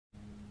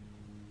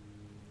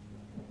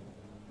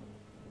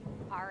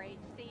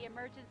RHC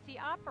emergency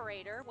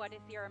operator, what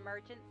is your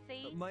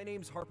emergency? My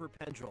name's Harper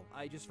Pendrell.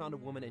 I just found a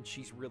woman and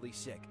she's really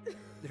sick.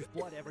 There's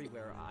blood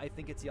everywhere. I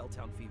think it's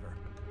Yelltown fever.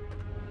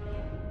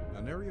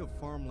 An area of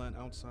farmland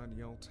outside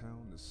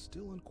Yelltown is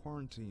still in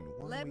quarantine.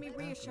 Let me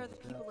reassure the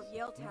people of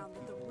Yelltown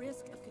that the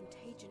risk of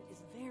contagion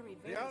is very,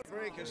 very The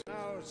outbreak small. is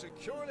now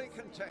securely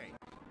contained,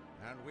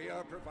 and we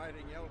are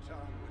providing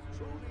Yelltown with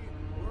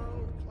truly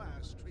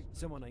world-class treatment.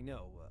 Someone I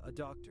know, a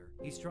doctor.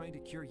 He's trying to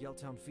cure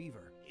Yelltown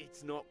fever.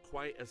 It's not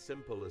quite as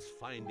simple as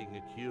finding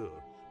a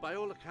cure. By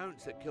all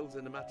accounts, it kills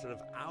in a matter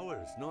of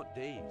hours, not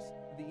days.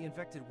 The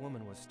infected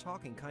woman was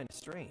talking kind of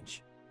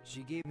strange.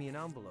 She gave me an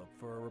envelope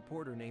for a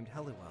reporter named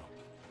Halliwell.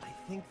 I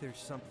think there's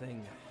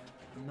something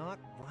not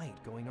right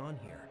going on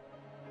here.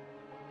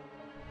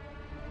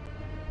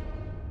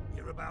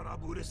 Hear about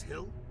Arbutus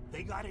Hill?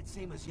 They got it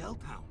same as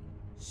Yelltown.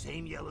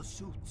 Same yellow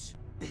suits.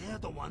 They're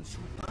the ones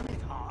who done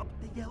it, Harp.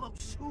 The yellow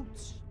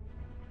suits.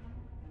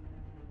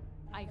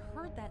 I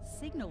heard that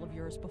signal of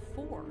yours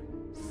before.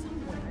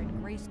 Somewhere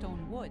in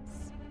Greystone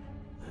Woods.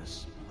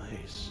 This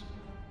place.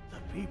 The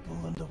people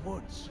in the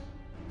woods.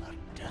 The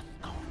death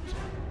cult.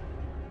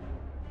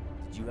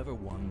 Did you ever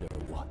wonder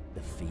what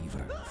the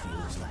fever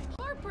feels like?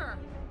 Harper!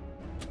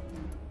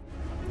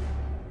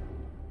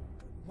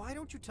 Why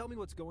don't you tell me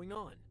what's going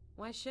on?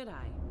 Why should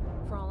I?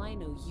 For all I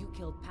know, you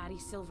killed Patty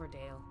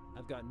Silverdale.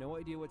 I've got no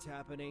idea what's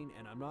happening,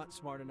 and I'm not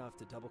smart enough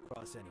to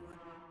double-cross anyone.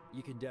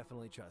 You can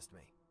definitely trust me.